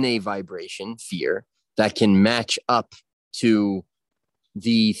then in a vibration, fear, that can match up to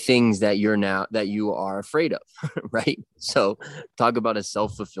the things that you are afraid of, right? So talk about a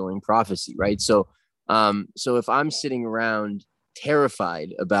self-fulfilling prophecy, right? So if I'm sitting around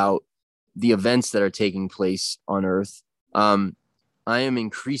terrified about the events that are taking place on Earth, I am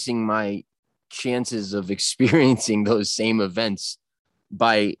increasing my chances of experiencing those same events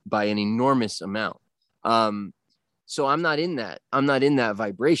by an enormous amount. So I'm not in that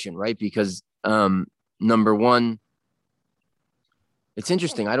vibration, right? Because number one, it's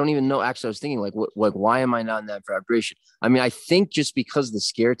interesting. I don't even know. Actually, I was thinking why am I not in that vibration? I mean, I think just because the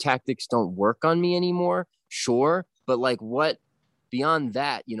scare tactics don't work on me anymore, sure. But what beyond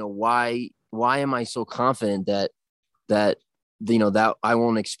that, why am I so confident that that I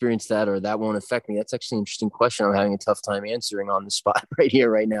won't experience that, or that won't affect me? That's actually an interesting question. I'm having a tough time answering on the spot right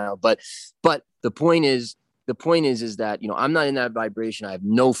here, right now. But the point is that, I'm not in that vibration. I have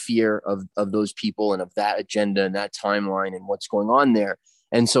no fear of those people and of that agenda and that timeline and what's going on there.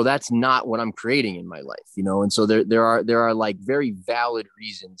 And so that's not what I'm creating in my life, And so there are very valid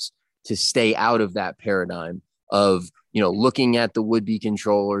reasons to stay out of that paradigm of, looking at the would-be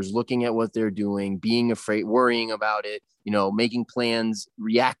controllers, looking at what they're doing, being afraid, worrying about it, making plans,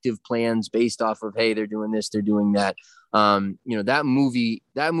 reactive plans based off of, hey, they're doing this, they're doing that. That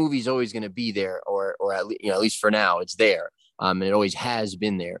movie's always going to be there, or at least for now, it's there. And it always has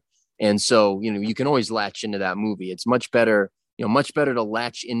been there. And so, you can always latch into that movie. It's much better to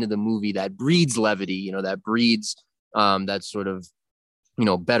latch into the movie that breeds levity, that breeds that sort of,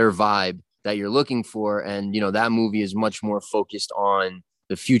 better vibe that you're looking for. And, that movie is much more focused on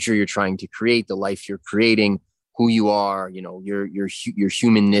the future you're trying to create, the life you're creating, who you are, your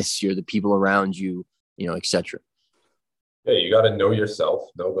humanness, you're the people around you, etc. Yeah, you got to know yourself,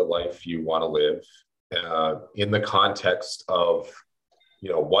 know the life you want to live in the context of,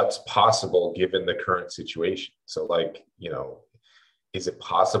 what's possible given the current situation. So is it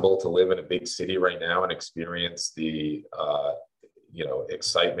possible to live in a big city right now and experience the,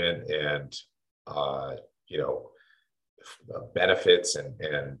 excitement and, benefits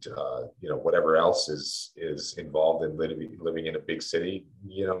and whatever else is involved in living in a big city?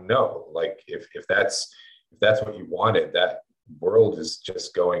 No. If that's what you wanted, that world is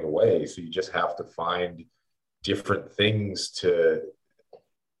just going away. So you just have to find different things to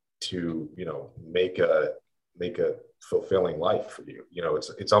make a fulfilling life for you.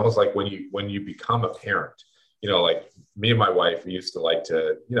 It's almost like when you become a parent. Like me and my wife, we used to like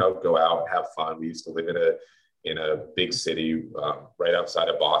to go out and have fun. We used to live in a big city right outside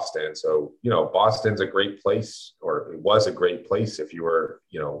of Boston. So, Boston's a great place, or it was a great place if you were,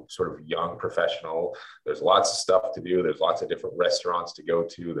 sort of young professional. There's lots of stuff to do. There's lots of different restaurants to go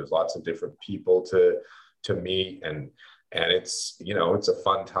to. There's lots of different people to meet. And it's, it's a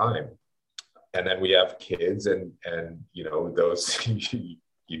fun time. And then we have kids and those,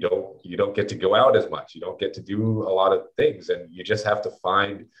 you don't get to go out as much. You don't get to do a lot of things, and you just have to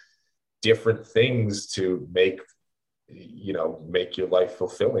find different things to make your life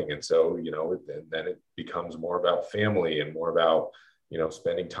fulfilling. And so, then it becomes more about family and more about,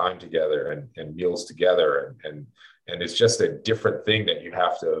 spending time together and meals together. And it's just a different thing that you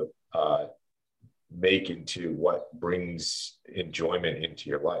have to make into what brings enjoyment into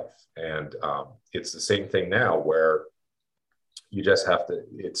your life. And it's the same thing now, where you just have to,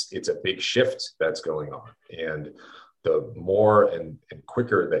 it's a big shift that's going on. And the more and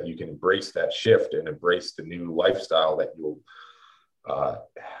quicker that you can embrace that shift and embrace the new lifestyle that you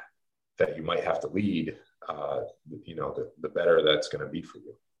might have to lead, the better that's going to be for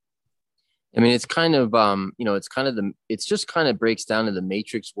you. I mean, it's kind of, it's just kind of breaks down to the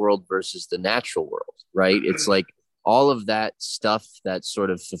matrix world versus the natural world, right? It's like all of that stuff that sort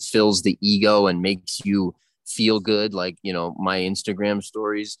of fulfills the ego and makes you feel good. Like, my Instagram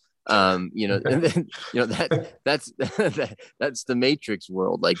stories, and then, that's the matrix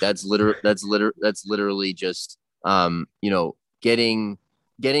world. Like that's literally just, getting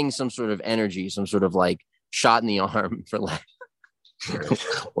some sort of energy, some sort of like shot in the arm for like,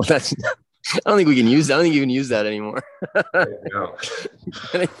 well, that's, I don't think we can use that. I don't think you can use that anymore. No.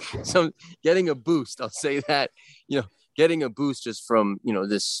 So getting a boost, I'll say that, getting a boost just from,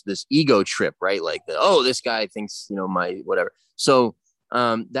 this ego trip, right? Like, this guy thinks, my whatever. So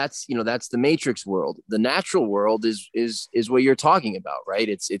That's, that's the matrix world. The natural world is what you're talking about, right?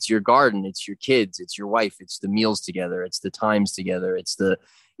 It's your garden, it's your kids, it's your wife, it's the meals together, it's the times together, it's the,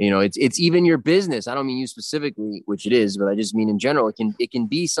 it's even your business. I don't mean you specifically, which it is, but I just mean in general, it can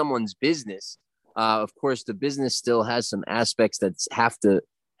be someone's business. Of course, the business still has some aspects that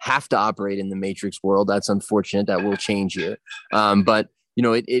have to operate in the matrix world. That's unfortunate. That will change here. But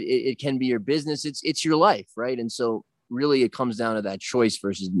it can be your business. It's your life, right? And so really it comes down to that choice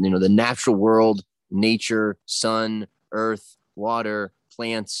versus, the natural world, nature, sun, earth, water,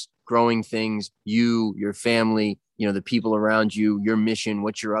 plants, growing things, your family, the people around you, your mission,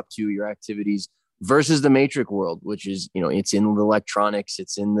 what you're up to, your activities, versus the matrix world, which is, it's in the electronics,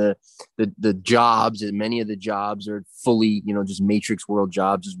 it's in the jobs, and many of the jobs are fully, just matrix world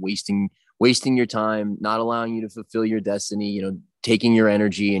jobs, is wasting your time, not allowing you to fulfill your destiny, taking your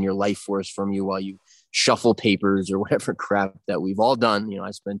energy and your life force from you while you shuffle papers or whatever crap that we've all done.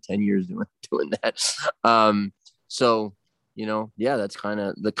 I spent 10 years doing that. So, yeah, that's kind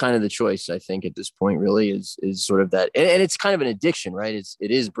of the choice, I think, at this point, really is sort of that. And it's kind of an addiction, right? It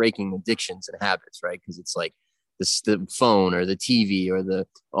is breaking addictions and habits, right? Because it's like the phone or the TV or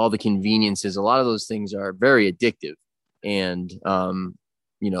all the conveniences. A lot of those things are very addictive and,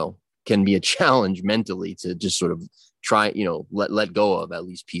 can be a challenge mentally to just sort of try, let go of, at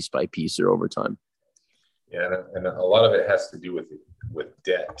least piece by piece or over time. Yeah. And a lot of it has to do with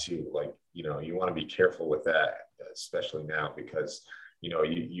debt too. Like, you want to be careful with that, especially now, because,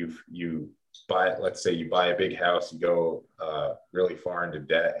 you buy, let's say you buy a big house, you go really far into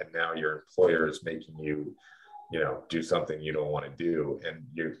debt, and now your employer is making you, do something you don't want to do. And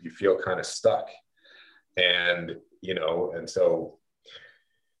you feel kind of stuck. And, and so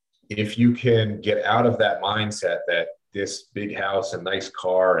if you can get out of that mindset that this big house and nice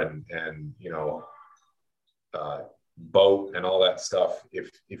car and boat and all that stuff,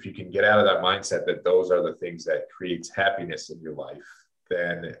 if you can get out of that mindset that those are the things that creates happiness in your life,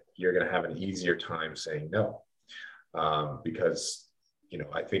 then you're going to have an easier time saying no. Because,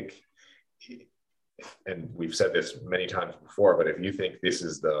 I think, and we've said this many times before, but if you think this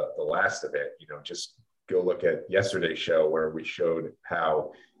is the last of it, just go look at yesterday's show where we showed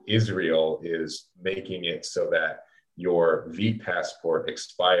how Israel is making it so that your V passport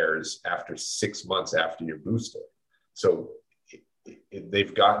expires after 6 months after your booster. So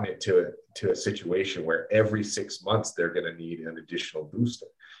they've gotten it to a situation where every 6 months they're going to need an additional booster.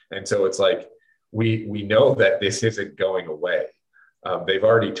 And so it's like, we know that this isn't going away. They've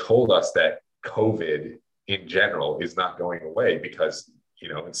already told us that COVID in general is not going away because,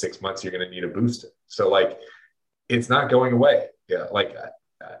 in 6 months you're going to need a booster. So like, it's not going away. Yeah. Like,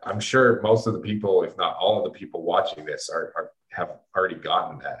 I'm sure most of the people, if not all of the people watching this have already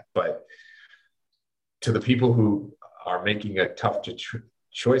gotten that. But to the people who are making a tough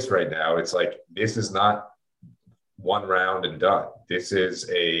choice right now, it's like, this is not one round and done. This is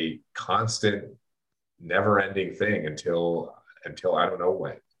a constant, never-ending thing until I don't know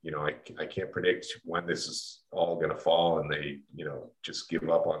when. I can't predict when this is all going to fall and they, just give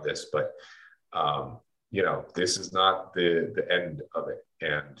up on this. But this is not the end of it.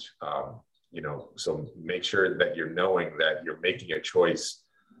 And, so make sure that you're knowing that you're making a choice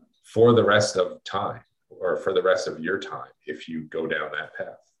for the rest of time or for the rest of your time if you go down that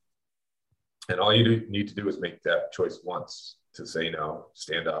path. And all you need to do is make that choice once, to say no,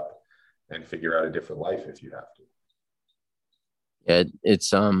 stand up, and figure out a different life if you have to. Yeah,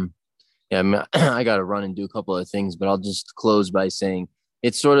 it's I got to run and do a couple of things, but I'll just close by saying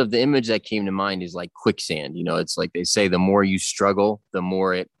it's sort of the image that came to mind is like quicksand. It's like they say, the more you struggle, the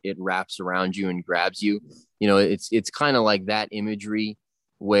more it wraps around you and grabs you. It's kind of like that imagery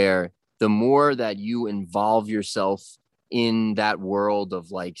where the more that you involve yourself in that world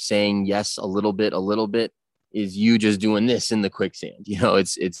of like saying yes a little bit is you just doing this in the quicksand.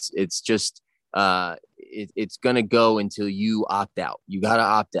 It's just it's going to go until you opt out. You got to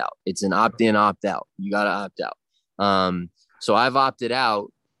opt out. It's an opt in, opt out. You got to opt out. So I've opted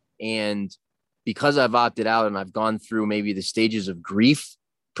out, and because I've opted out and I've gone through maybe the stages of grief,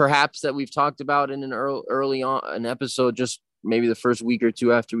 perhaps, that we've talked about in an early on an episode, just maybe the first week or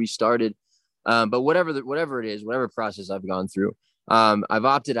two after we started. But whatever it is, whatever process I've gone through, I've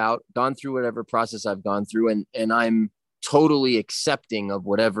opted out, gone through whatever process I've gone through, and I'm totally accepting of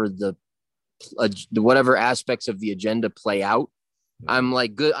whatever whatever aspects of the agenda play out. I'm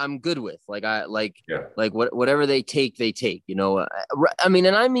good with, like, whatever they take. I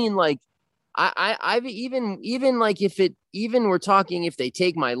mean, like, I've even like, we're talking, if they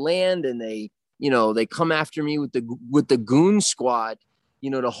take my land and they come after me with the goon squad,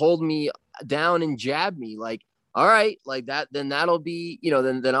 to hold me down and jab me, like, all right, like that, then that'll be,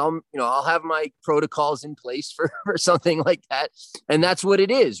 then I'll, I'll have my protocols in place for something like that. And that's what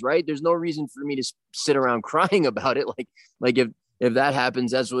it is, right? There's no reason for me to sit around crying about it. Like if that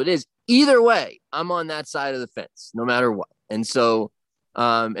happens, that's what it is. Either way, I'm on that side of the fence, no matter what. And so,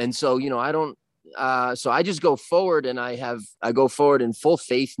 I don't, so I just go forward, and I go forward in full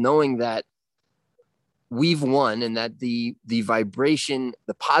faith, knowing that we've won, and that the vibration,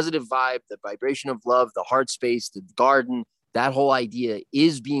 the positive vibe, the vibration of love, the heart space, the garden, that whole idea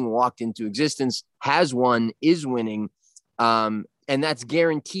is being walked into existence, has won, is winning. And that's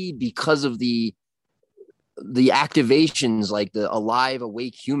guaranteed because of the activations, like the alive,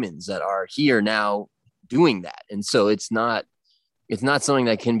 awake humans that are here now doing that. And so it's not something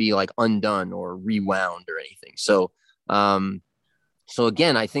that can be like undone or rewound or anything. So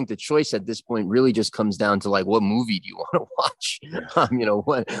again, I think the choice at this point really just comes down to like, what movie do you want to watch?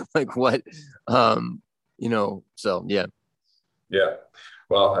 So yeah. Yeah.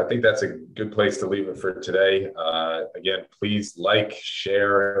 Well, I think that's a good place to leave it for today. Again, please like,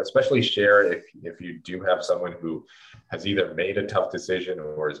 share, especially share if you do have someone who has either made a tough decision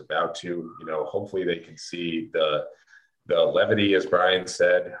or is about to, hopefully they can see the levity, as Brian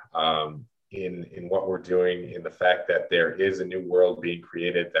said, in what we're doing, in the fact that there is a new world being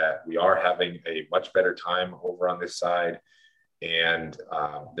created, that we are having a much better time over on this side. And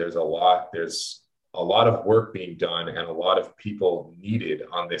there's a lot of work being done and a lot of people needed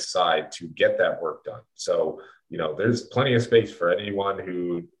on this side to get that work done. So, there's plenty of space for anyone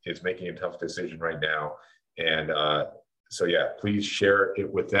who is making a tough decision right now. And so, yeah, please share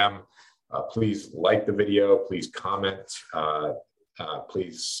it with them. Please like the video, please comment.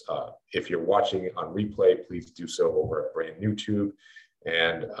 Please, if you're watching on replay, please do so over at Brand New Tube,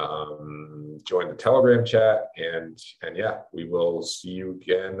 and join the Telegram chat. And yeah, we will see you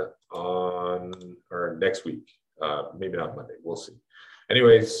again next week. Maybe not Monday. We'll see.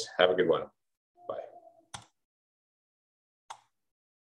 Anyways, have a good one.